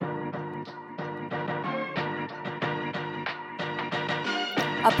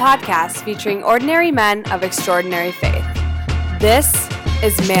a podcast featuring ordinary men of extraordinary faith. This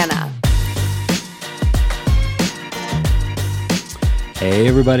is Manna. Hey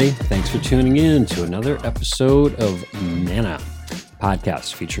everybody, thanks for tuning in to another episode of Manna,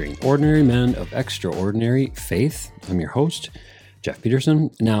 podcast featuring ordinary men of extraordinary faith. I'm your host, Jeff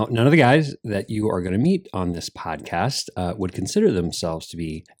Peterson. Now, none of the guys that you are going to meet on this podcast would consider themselves to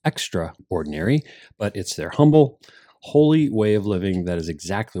be extraordinary, but it's their humble, holy way of living that is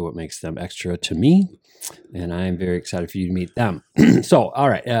exactly what makes them extra to me, and I'm very excited for you to meet them. So, all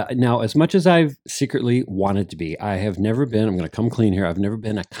right, now, as much as I've secretly wanted to be, I have never been, I'm going to come clean here, I've never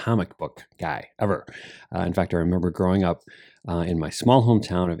been a comic book guy, ever. In fact, I remember growing up in my small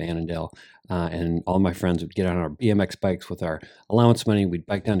hometown of Annandale, and all my friends would get on our BMX bikes with our allowance money. We'd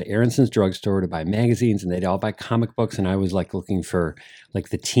bike down to Aaronson's drugstore to buy magazines, and they'd all buy comic books, and I was like looking for like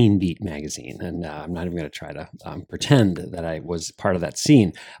the Teen Beat magazine, and I'm not even going to try to pretend that I was part of that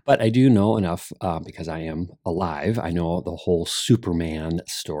scene, but I do know enough because I am alive. I know the whole Superman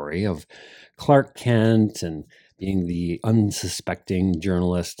story of Clark Kent and being the unsuspecting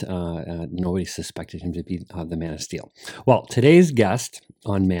journalist. Nobody suspected him to be the Man of Steel. Well, today's guest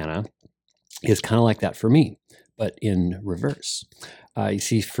on Manna is kind of like that for me, but in reverse. You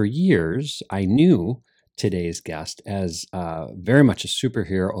see, for years, I knew today's guest as very much a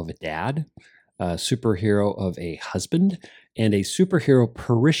superhero of a dad, a superhero of a husband, and a superhero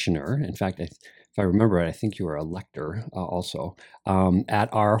parishioner. In fact, if I remember it, I think you were a lector also at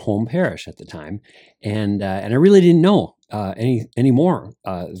our home parish at the time. And I really didn't know any more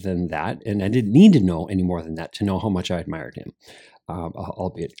than that. And I didn't need to know any more than that to know how much I admired him.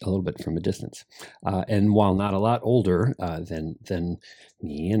 Albeit a little bit from a distance. And while not a lot older than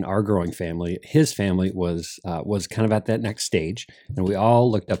me and our growing family, his family was kind of at that next stage, and we all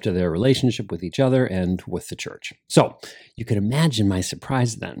looked up to their relationship with each other and with the church. So you can imagine my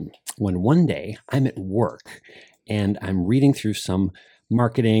surprise then when one day I'm at work and I'm reading through some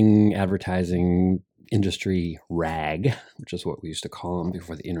marketing, advertising, industry rag, which is what we used to call them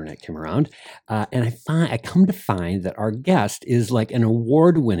before the internet came around. And I come to find that our guest is like an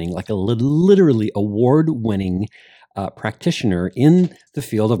award-winning, like a literally award-winning practitioner in the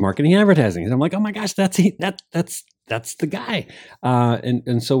field of marketing and advertising. And I'm like, oh my gosh, that's the guy.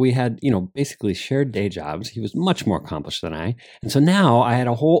 And so we had, basically shared day jobs. He was much more accomplished than I. And so now I had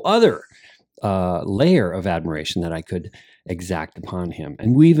a whole other layer of admiration that I could exact upon him.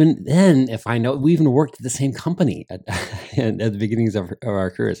 And we even worked at the same company at the beginnings of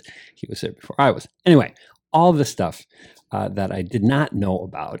our careers. He was there before I was. Anyway, all of the stuff that I did not know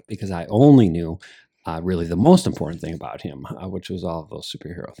about because I only knew really the most important thing about him, which was all of those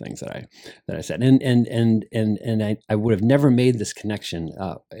superhero things that I said. And I would have never made this connection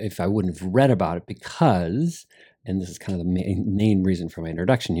if I wouldn't have read about it because, and this is kind of the main reason for my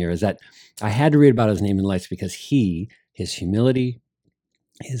introduction here, is that I had to read about his name and lights because his humility,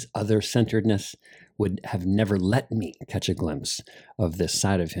 his other-centeredness would have never let me catch a glimpse of this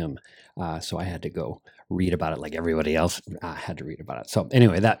side of him. So I had to go read about it like everybody else had to read about it. So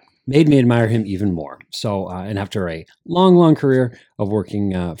anyway, that made me admire him even more. So, and after a long career of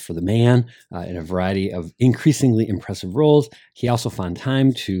working for the man in a variety of increasingly impressive roles, he also found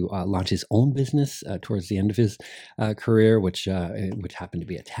time to launch his own business towards the end of his career, which happened to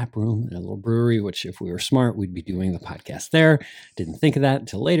be a tap room and a little brewery, which if we were smart, we'd be doing the podcast there. Didn't think of that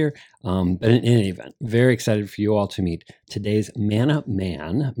until later. But in any event, very excited for you all to meet today's Manna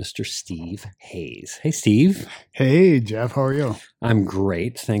man, Mr. Steve Hayes. Hey, Steve. Hey, Jeff. How are you? I'm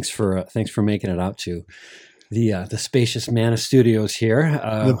great. Thanks for making it out to the spacious Manna Studios here.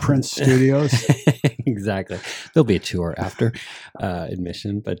 The Prince Studios. Exactly. There'll be a tour after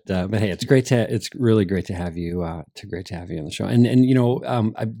admission, but hey, it's really great to have you. Great to have you on the show. And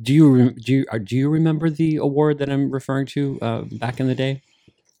do you remember the award that I'm referring to back in the day,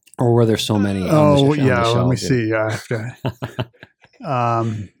 or were there so many? Oh yeah, let me see.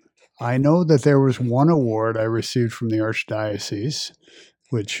 I know that there was one award I received from the Archdiocese,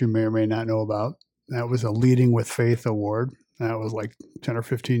 which you may or may not know about. That was a Leading with Faith award. That was like 10 or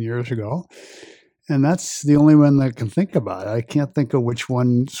 15 years ago. And that's the only one that I can think about. I can't think of which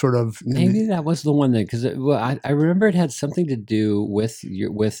one sort of... Maybe that was the one that, because I remember it had something to do with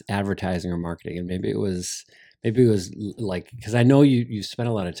advertising or marketing. And maybe it was like, because I know you spent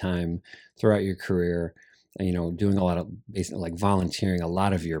a lot of time throughout your career doing a lot of basically like volunteering a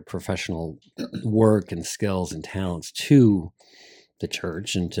lot of your professional work and skills and talents to the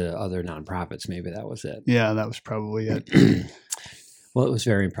church and to other nonprofits. Maybe that was it. Yeah, that was probably it. Well, it was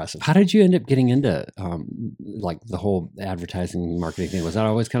very impressive. How did you end up getting into like the whole advertising marketing thing? Was that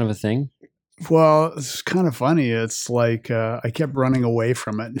always kind of a thing? Well, it's kind of funny. It's like I kept running away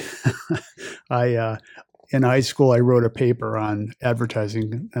from it. In high school, I wrote a paper on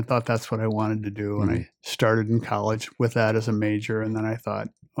advertising. I thought that's what I wanted to do, and I started in college with that as a major. And then I thought,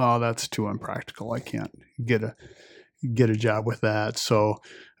 oh, that's too impractical. I can't get a job with that. So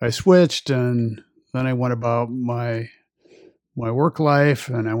I switched, and then I went about my work life,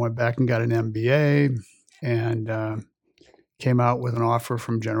 and I went back and got an MBA, and came out with an offer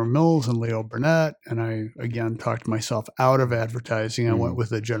from General Mills and Leo Burnett. And I, again, talked myself out of advertising. I went with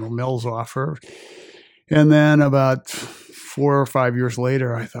the General Mills offer. And then about 4 or 5 years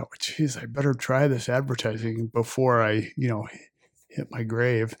later, I thought, well, geez, I better try this advertising before I, hit my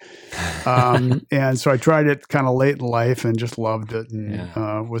grave. And so I tried it kind of late in life and just loved it,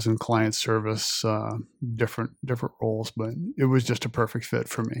 and was in client service, different roles, but it was just a perfect fit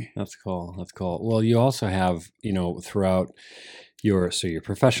for me. That's cool. That's cool. Well, you also have, throughout your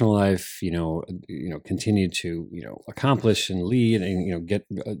professional life, continue to, accomplish and lead and, get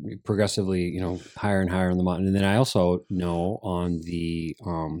progressively, higher and higher on the mountain. And then I also know on the,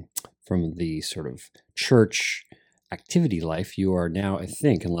 from the sort of church activity life, you are now, I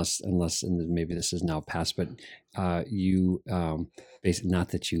think, unless and maybe this is now past, but you basically, not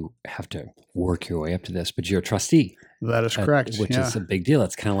that you have to work your way up to this, but you're a trustee. That is correct, which is a big deal.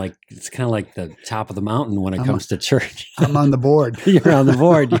 It's kind of like the top of the mountain when it comes to church. I'm on the board. You're on the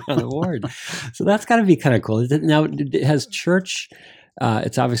board. You're on the board. So that's got to be kind of cool. Now, has church?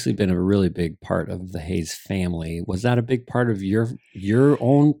 It's obviously been a really big part of the Hayes family. Was that a big part of your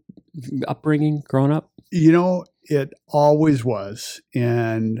own upbringing growing up? It always was.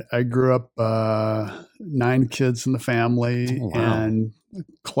 And I grew up 9 kids in the family. Oh, wow. And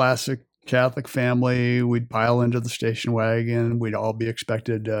classic Catholic family. We'd pile into the station wagon. We'd all be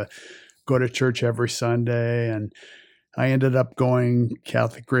expected to go to church every Sunday. And I ended up going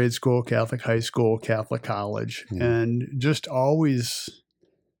Catholic grade school, Catholic high school, Catholic college, and just always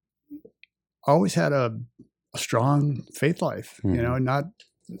had a strong faith life.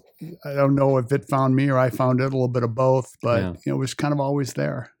 I don't know if it found me or I found it, a little bit of both, but it was kind of always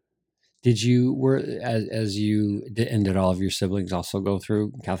there. Did all of your siblings also go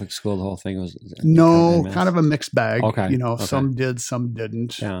through Catholic school? The whole thing was kind of a mixed bag. Okay. Some did, some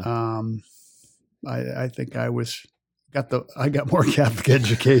didn't. Yeah. I think I got more Catholic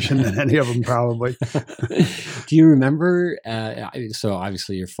education than any of them probably. Do you remember? So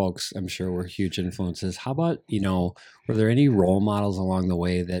obviously your folks, I'm sure, were huge influences. How about, were there any role models along the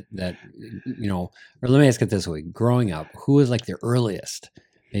way that or let me ask it this way: growing up, who was like the earliest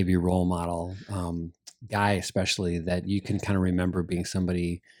maybe role model guy, especially that you can kind of remember being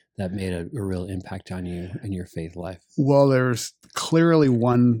somebody that made a real impact on you in your faith life? Well, there's clearly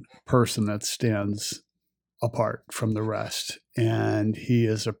one person that stands apart from the rest, and he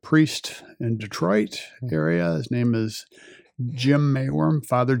is a priest in Detroit area. His name is Jim Mayworm,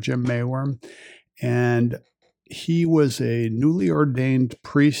 Father Jim Mayworm, and he was a newly ordained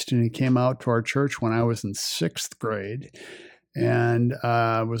priest, and he came out to our church when I was in 6th grade, and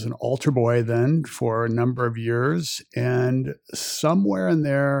was an altar boy then for a number of years, and somewhere in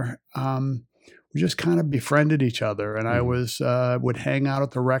there, we just kind of befriended each other, and I would hang out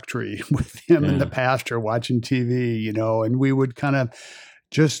at the rectory with him and the pastor watching TV, and we would kind of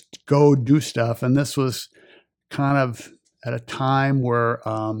just go do stuff. And this was kind of at a time where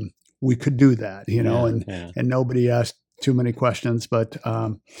we could do that, and nobody asked too many questions. But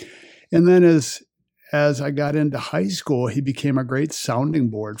and then as I got into high school, he became a great sounding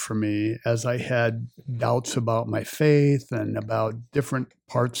board for me as I had doubts about my faith and about different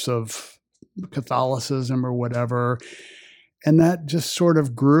parts of Catholicism or whatever. And that just sort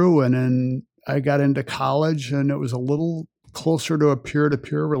of grew. And then I got into college, and it was a little closer to a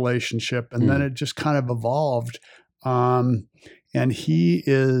peer-to-peer relationship. And then it just kind of evolved. And he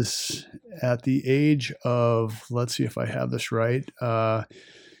is at the age of, let's see if I have this right,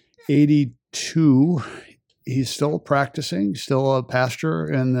 82. He's still practicing, still a pastor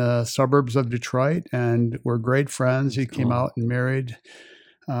in the suburbs of Detroit, and we're great friends. He came out and married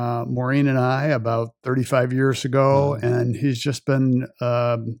Maureen and I about 35 years ago, and he's just been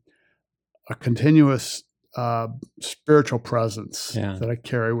a continuous spiritual presence that I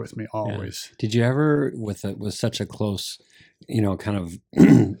carry with me always. Yeah. Did you ever, with such a close, kind of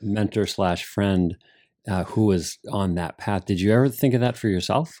mentor / friend who was on that path, did you ever think of that for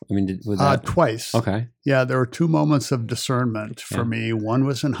yourself? I mean, twice. Okay. Yeah, there were 2 moments of discernment for me. One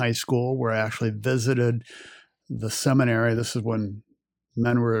was in high school, where I actually visited the seminary. This is when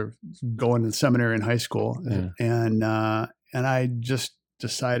men were going to seminary in high school, and I just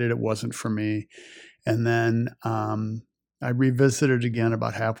decided it wasn't for me. And then I revisited again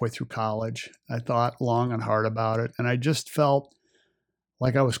about halfway through college. I thought long and hard about it, and I just felt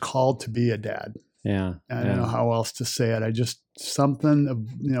like I was called to be a dad. Yeah. I don't know how else to say it. I just something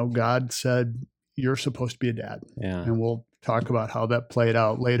of, God said, you're supposed to be a dad. Yeah. And we'll talk about how that played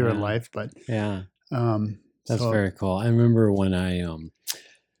out later in life. But yeah, that's very cool. I remember when I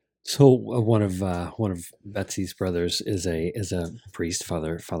so one of Betsy's brothers is a priest,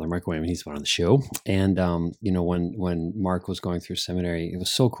 Father Mark Wayman. He's been on the show, and when Mark was going through seminary, it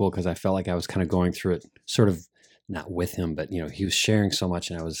was so cool because I felt like I was kind of going through it, sort of not with him, but he was sharing so much,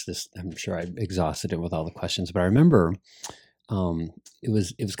 and I'm sure I exhausted him with all the questions. But I remember it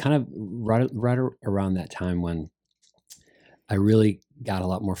was kind of right around that time when I really got a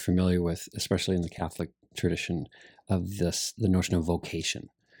lot more familiar with, especially in the Catholic tradition, of the notion of vocation.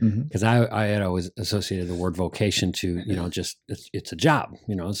 Because I had always associated the word vocation to, just it's a job,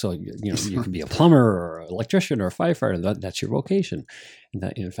 so, you can be a plumber or an electrician or a firefighter. That's your vocation. And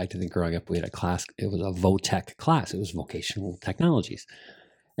that, in fact, I think growing up, we had a class, it was a VOTech class. It was vocational technologies.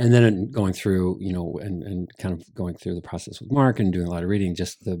 And then going through, and kind of going through the process with Mark and doing a lot of reading,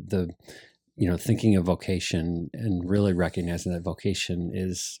 just the thinking of vocation and really recognizing that vocation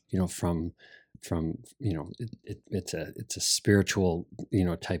is, from it's a spiritual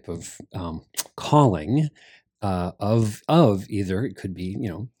type of calling of either it could be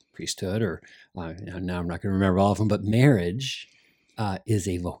priesthood or now I'm not going to remember all of them, but marriage is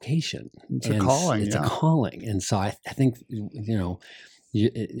a vocation. It's a calling. It's a calling, and so I think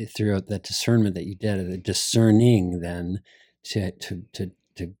throughout that discernment that you did, the discerning then to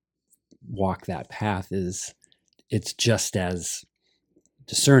walk that path it's just as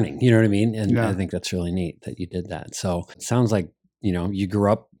discerning, you know what I mean? And I think that's really neat that you did that. So it sounds like, you grew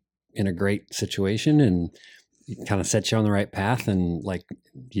up in a great situation and it kind of set you on the right path, and like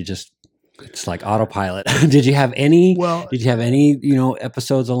it's like autopilot. Did you have any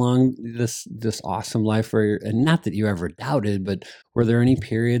episodes along this awesome life where and not that you ever doubted, but were there any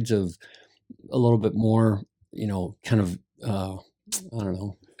periods of a little bit more, kind of I don't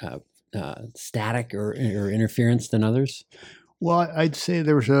know, static or interference than others? Well, I'd say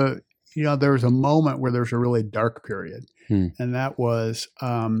there was a moment where there was a really dark period, and that was,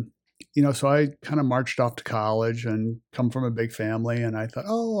 so I kind of marched off to college and come from a big family, and I thought,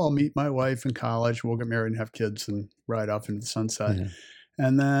 I'll meet my wife in college, we'll get married and have kids and ride off into the sunset. Yeah.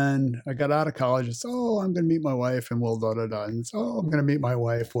 And then I got out of college and said, I'm going to meet my wife and we'll da-da-da. And I'm going to meet my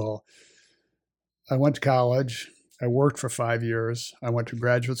wife. Well, I went to college. I worked for 5 years. I went to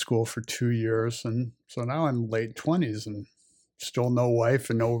graduate school for 2 years. And so now I'm late 20s and still no wife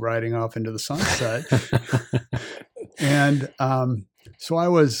and no riding off into the sunset. And so I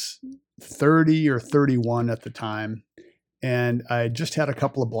was 30 or 31 at the time. And I just had a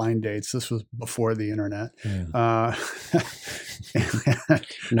couple of blind dates. This was before the internet. Yeah.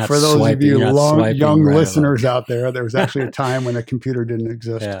 For those of you young listeners out there was actually a time when a computer didn't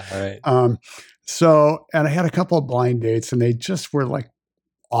exist. Yeah, right. And I had a couple of blind dates, and they just were like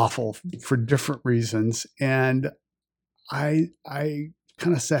awful for different reasons. And I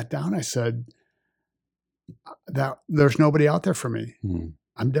kind of sat down. I said, that there's nobody out there for me.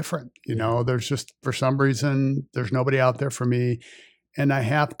 I'm different. There's just, for some reason, there's nobody out there for me. And I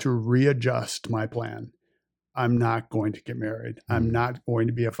have to readjust my plan. I'm not going to get married. I'm not going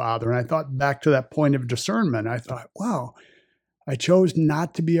to be a father. And I thought back to that point of discernment. I thought, wow, I chose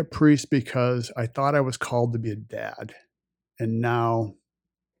not to be a priest because I thought I was called to be a dad. And now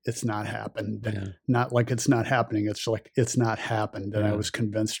it's not happened. Yeah. Not like it's not happening. It's like it's not happened. And I was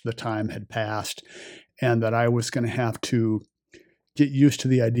convinced the time had passed and that I was going to have to get used to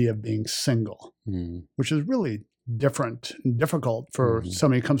the idea of being single, which is really different and difficult for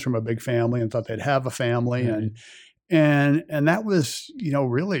somebody who comes from a big family and thought they'd have a family. And that was,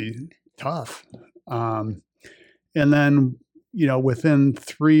 really tough. And then, within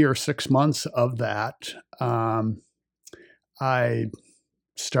 3 or 6 months of that, I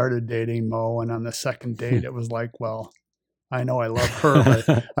started dating Mo. And on the second date, it was like, well, I know I love her,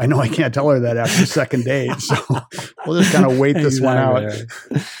 but I know I can't tell her that after the second date. So we'll just kind of wait this one out.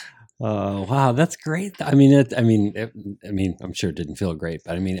 Wow, that's great. I'm sure it didn't feel great,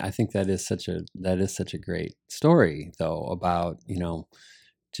 but I think that is such a great story, though, about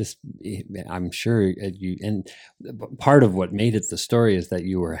I'm sure and part of what made it the story is that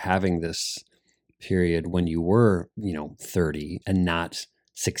you were having this period when you were 30 and not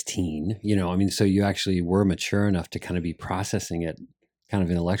 16, so you actually were mature enough to kind of be processing it kind of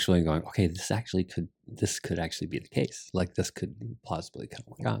intellectually and going, okay, this actually could this could actually be the case. Like this could plausibly kind of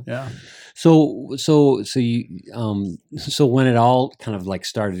work out. Yeah. So when it all kind of like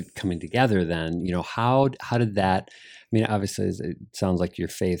started coming together, then, how did that, I mean, obviously it sounds like your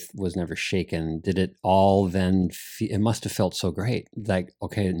faith was never shaken. Did it all then, it must have felt so great. Like,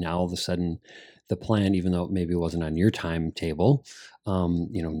 okay, now all of a sudden the plan, even though it maybe wasn't on your timetable,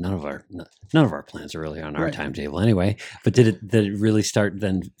 none of our plans are really on our Right. timetable anyway, but did it really start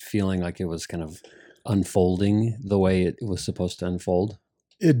then feeling like it was kind of unfolding the way it was supposed to unfold?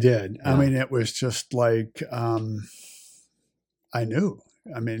 It did. Yeah. I mean, it was just like, I knew.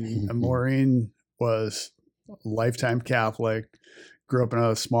 I mean, Maureen was a lifetime Catholic, grew up in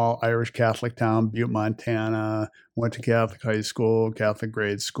a small Irish Catholic town, Butte, Montana, went to Catholic high school, Catholic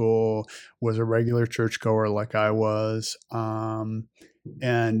grade school, was a regular churchgoer like I was.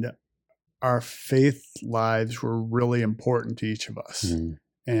 And our faith lives were really important to each of us.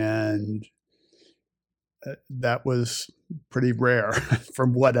 Mm-hmm. And that was pretty rare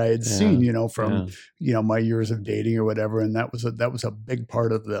from what I had seen, from my years of dating or whatever. And that was a big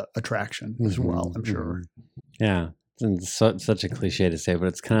part of the attraction as well, I'm sure. Yeah. And such a cliche to say,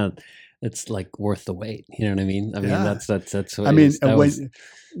 but it's like worth the wait. You know what I mean? I mean, that's what I mean,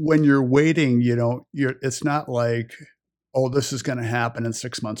 when you're waiting, it's not like, oh, this is going to happen in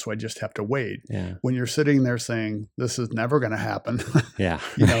 6 months, so I just have to wait. Yeah. When you're sitting there saying, this is never going to happen, yeah.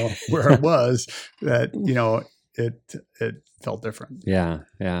 Where it was that, it felt different. Yeah.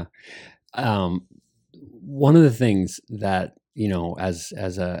 Yeah. One of the things that, as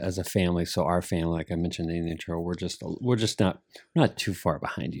a family, so our family, like I mentioned in the intro, we're just not too far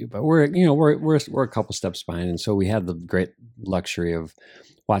behind you, but we're a couple steps behind. And so we have the great luxury of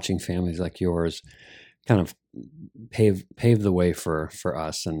watching families like yours kind of pave the way for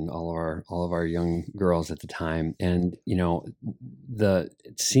us and all of our young girls at the time. And,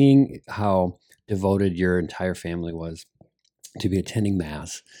 seeing how devoted your entire family was to be attending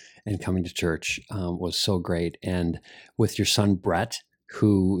Mass and coming to church was so great. And with your son, Brett,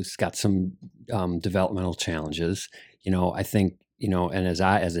 who's got some developmental challenges, I think, and as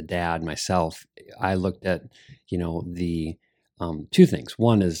a dad myself, I looked at, the two things.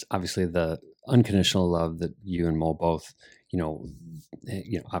 One is obviously the unconditional love that you and Mo both,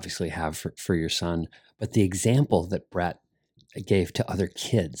 obviously have for your son, but the example that Brett gave to other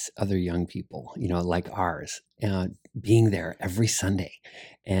kids, other young people, like ours, being there every Sunday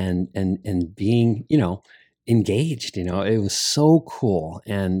and being, engaged, it was so cool.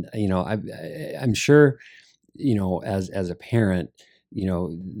 And, I'm sure, as a parent,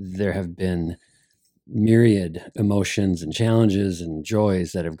 there have been myriad emotions and challenges and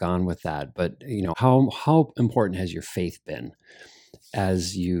joys that have gone with that. But, how important has your faith been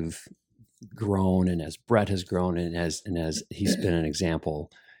as you've grown and as Brett has grown and as he's been an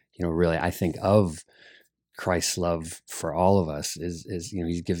example, really, I think, of Christ's love for all of us is,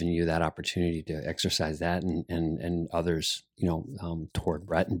 he's given you that opportunity to exercise that and others, toward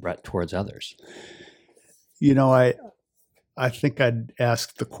Brett and Brett towards others. I think I'd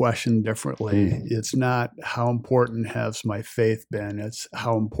ask the question differently. It's not how important has my faith been, it's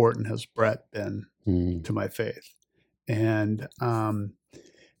how important has Brett been to my faith. And,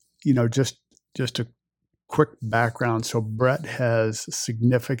 just a quick background. So Brett has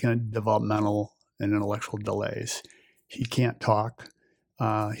significant developmental and intellectual delays. He can't talk.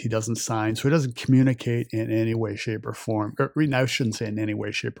 He doesn't sign. So he doesn't communicate in any way, shape, or form. I shouldn't say in any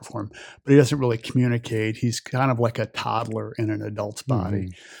way, shape, or form, but he doesn't really communicate. He's kind of like a toddler in an adult's body.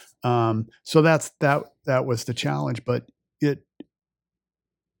 So that was the challenge, but it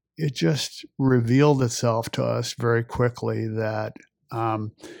just revealed itself to us very quickly that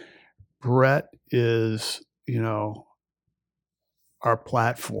Brett is, our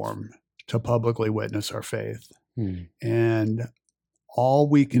platform to publicly witness our faith. And all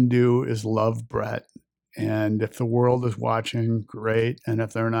we can do is love Brett. And if the world is watching, great. And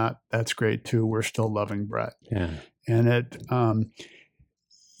if they're not, that's great too. We're still loving Brett. Yeah. And it,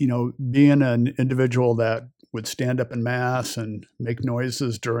 being an individual that would stand up in Mass and make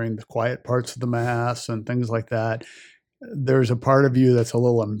noises during the quiet parts of the Mass and things like that, there's a part of you that's a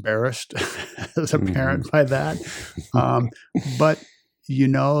little embarrassed as a parent by that. But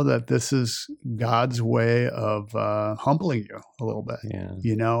that this is God's way of humbling you a little bit,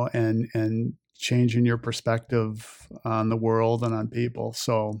 and changing your perspective on the world and on people.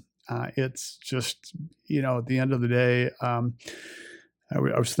 So it's just, at the end of the day, I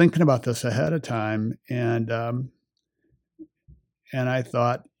was thinking about this ahead of time, and I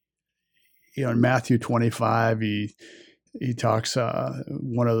thought, in Matthew 25, he talks,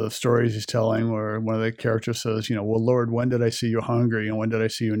 one of the stories he's telling where one of the characters says, well, Lord, when did I see you hungry? When did I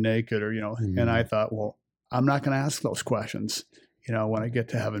see you naked? Or, and I thought, well, I'm not going to ask those questions, when I get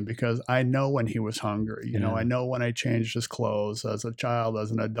to heaven, because I know when he was hungry, I know when I changed his clothes as a child,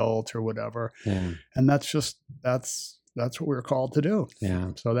 as an adult or whatever. Yeah. And that's what we're called to do.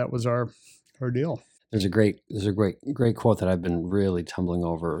 Yeah. So that was our deal. There's a great quote that I've been really tumbling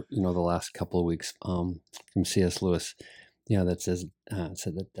over, the last couple of weeks, from C.S. Lewis, that says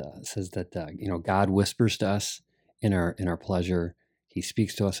that God whispers to us in our pleasure, he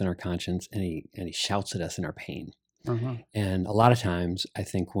speaks to us in our conscience, and he shouts at us in our pain. Uh-huh. And a lot of times, I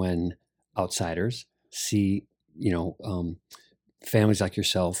think when outsiders see, families like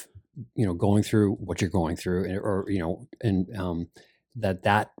yourself, going through what you're going through,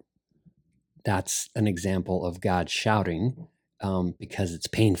 that's an example of God shouting, because it's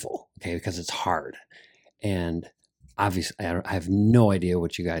painful, because it's hard. And obviously, I have no idea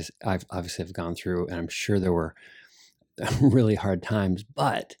what you guys obviously have gone through, and I'm sure there were really hard times,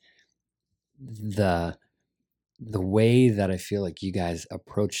 but the way that I feel like you guys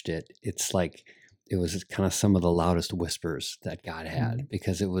approached it, it's like it was kind of some of the loudest whispers that God had,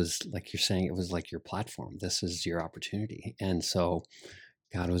 because it was like you're saying, it was like your platform. This is your opportunity. And so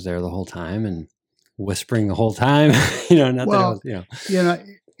God was there the whole time and whispering the whole time, and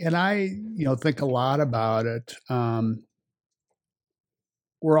I, think a lot about it.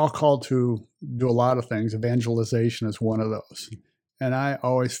 We're all called to do a lot of things. Evangelization is one of those. And I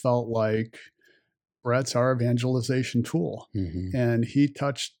always felt like Brett's our evangelization tool. Mm-hmm. And he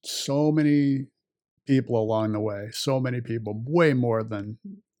touched so many people along the way, so many people, way more than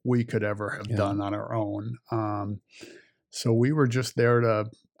we could ever have done on our own. So we were just there to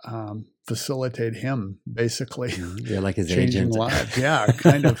facilitate him, basically. You're like his changing agent. Lives. Yeah,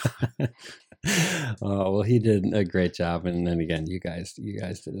 kind of. Oh, well, he did a great job, and then again, you guys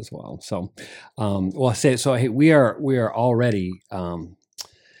did as well. So, hey, we are already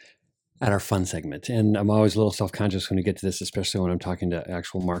at our fun segment, and I'm always a little self-conscious when we get to this, especially when I'm talking to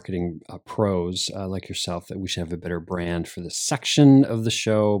actual marketing pros like yourself, that we should have a better brand for this section of the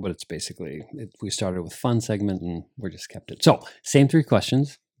show. But it's basically we started with fun segment, and we just kept it. So, same 3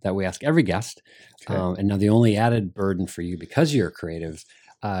 questions that we ask every guest, and now the only added burden for you, because you're creative,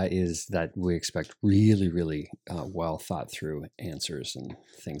 is that we expect really, really well thought through answers and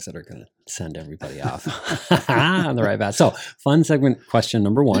things that are going to send everybody off on the right path. So, fun segment question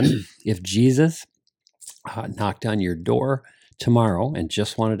number 1. If Jesus knocked on your door tomorrow and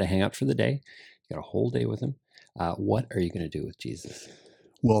just wanted to hang out for the day, you got a whole day with him, what are you going to do with Jesus?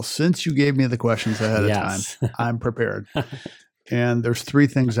 Well, since you gave me the questions ahead of time, I'm prepared. And there's 3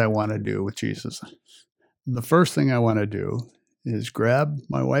 things I want to do with Jesus. The first thing I want to do is grab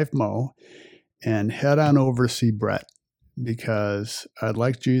my wife, Mo, and head on over to see Brett, because I'd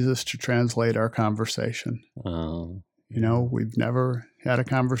like Jesus to translate our conversation. We've never had a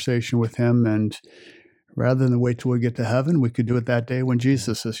conversation with him, and rather than wait till we get to heaven, we could do it that day when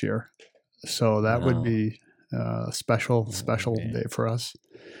Jesus is here. So that would be a special day for us.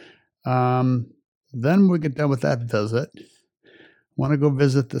 Then we get done with that visit. Want to go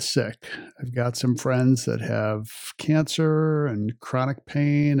visit the sick. I've got some friends that have cancer and chronic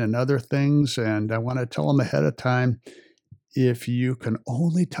pain and other things, and I want to tell them ahead of time, if you can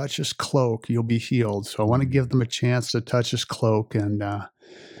only touch his cloak, you'll be healed. So I want to give them a chance to touch his cloak and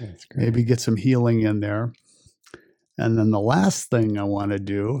maybe get some healing in there. And then the last thing I want to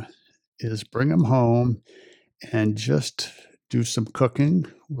do is bring them home and just do some cooking.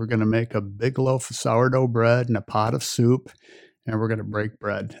 We're going to make a big loaf of sourdough bread and a pot of soup, and we're going to break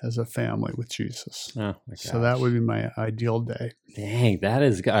bread as a family with Jesus. Oh, so that would be my ideal day. Dang, that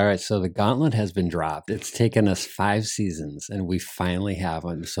is all right. So the gauntlet has been dropped. It's taken us 5 seasons, and we finally have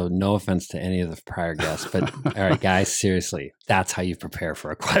one. So no offense to any of the prior guests, but all right, guys, seriously, that's how you prepare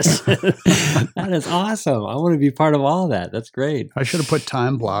for a question. That is awesome. I want to be part of all of that. That's great. I should have put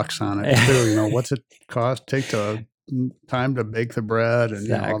time blocks on it too. What's it take to time to bake the bread and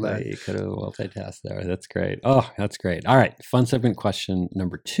all that. You could have multitasked there. That's great. Oh, that's great. All right. Fun segment question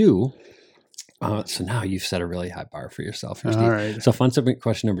number 2. So now you've set a really high bar for yourself here, Steve. All right. So fun segment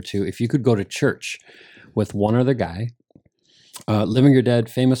question number 2. If you could go to church with one other guy, living or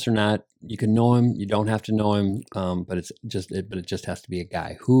dead, famous or not, you can know him, you don't have to know him, but it just has to be a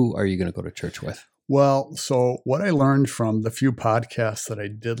guy. Who are you going to go to church with? Well, so what I learned from the few podcasts that I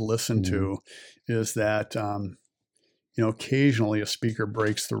did listen to is that occasionally a speaker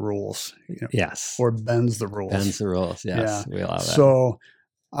breaks the rules. Yes. Or bends the rules. Bends the rules. Yes. Yeah. We allow that. So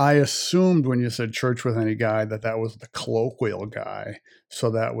I assumed when you said church with any guy that was the colloquial guy.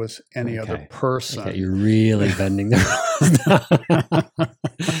 So that was any other person. Okay. You're really bending the rules.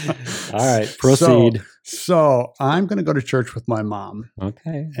 All right, proceed. So I'm going to go to church with my mom.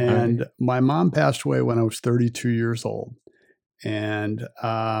 Okay. And my mom passed away when I was 32 years old. And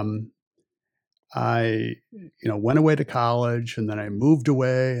I, went away to college, and then I moved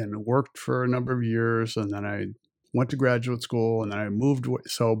away and worked for a number of years, and then I went to graduate school, and then I moved away.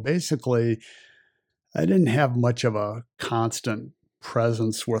 So basically, I didn't have much of a constant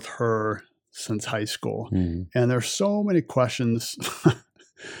presence with her since high school. Mm. And there's so many questions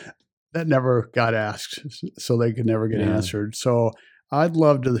that never got asked, so they could never get answered. So I'd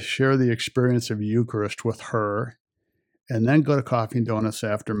love to share the experience of Eucharist with her, and then go to coffee and donuts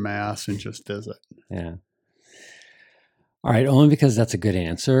after Mass and just visit. Yeah. All right. Only because that's a good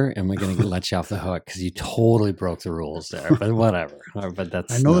answer. Am I going to let you off the hook? Because you totally broke the rules there, but whatever. But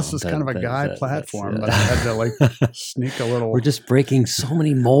that's, I know this is kind of a guy platform, but I had to sneak a little. We're just breaking so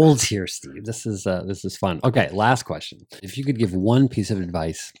many molds here, Steve. This is fun. Okay. Last question. If you could give one piece of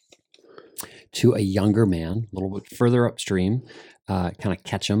advice to a younger man, a little bit further upstream, kind of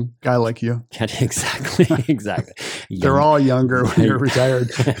catch him. Guy like you. Exactly. They're all younger when you're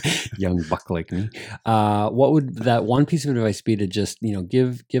retired. Young buck like me. What would that one piece of advice be to just,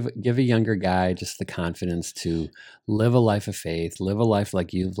 give a younger guy just the confidence to live a life of faith, live a life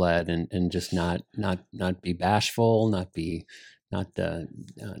like you've led, and just not be bashful, not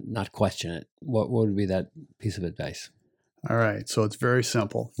question it. What would be that piece of advice? All right. So it's very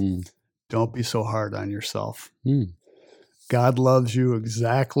simple. Don't be so hard on yourself. God loves you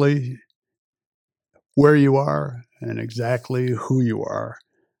exactly where you are and exactly who you are.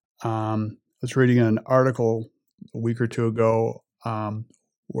 I was reading an article a week or two ago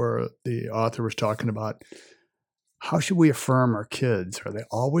where the author was talking about how should we affirm our kids? Are they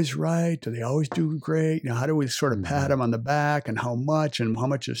always right? Do they always do great? How do we sort of pat them on the back, and how much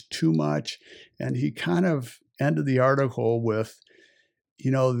is too much? And he kind of ended the article with,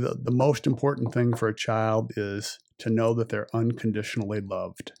 the most important thing for a child is to know that they're unconditionally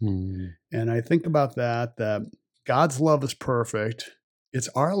loved. And I think about that God's love is perfect. It's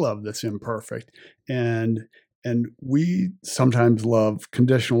our love that's imperfect. And we sometimes love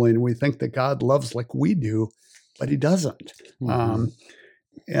conditionally, and we think that God loves like we do, but he doesn't.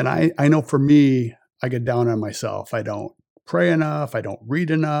 And I know for me, I get down on myself. I don't pray enough. I don't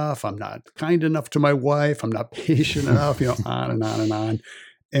read enough. I'm not kind enough to my wife. I'm not patient enough, on and on and on.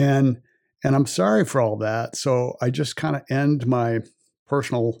 And I'm sorry for all that. So I just kind of end my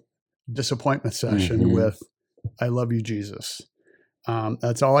personal disappointment session with, I love you, Jesus.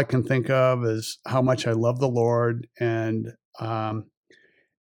 That's all I can think of is how much I love the Lord. And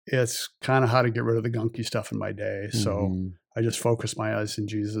it's kind of how to get rid of the gunky stuff in my day. So I just focus my eyes in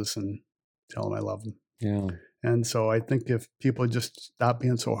Jesus and tell him I love him. Yeah. And so I think if people just stop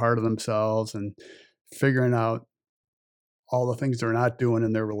being so hard on themselves and figuring out all the things they're not doing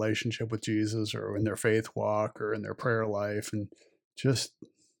in their relationship with Jesus or in their faith walk or in their prayer life, and just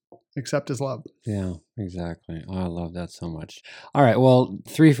accept his love. Yeah, exactly. Oh, I love that so much. All right. Well,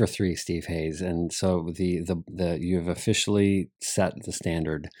 3 for 3, Steve Hayes. And so you have officially set the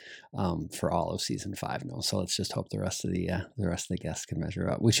standard for all of season 5 now. So let's just hope the rest of the guests can measure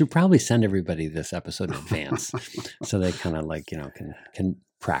up. We should probably send everybody this episode in advance so they kind of can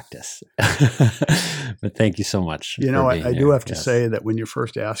practice. But thank you so much. I do have to say that when you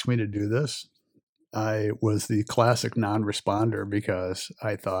first asked me to do this, I was the classic non-responder because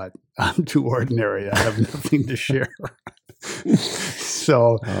I thought I'm too ordinary. I have nothing to share.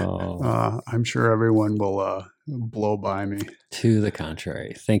 So I'm sure everyone will blow by me. To the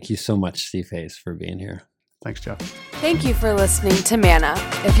contrary. Thank you so much, Steve Hayes, for being here. Thanks, Jeff. Thank you for listening to Manna.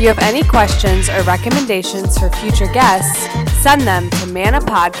 If you have any questions or recommendations for future guests, send them to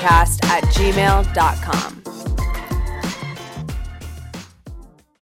mannapodcast@gmail.com.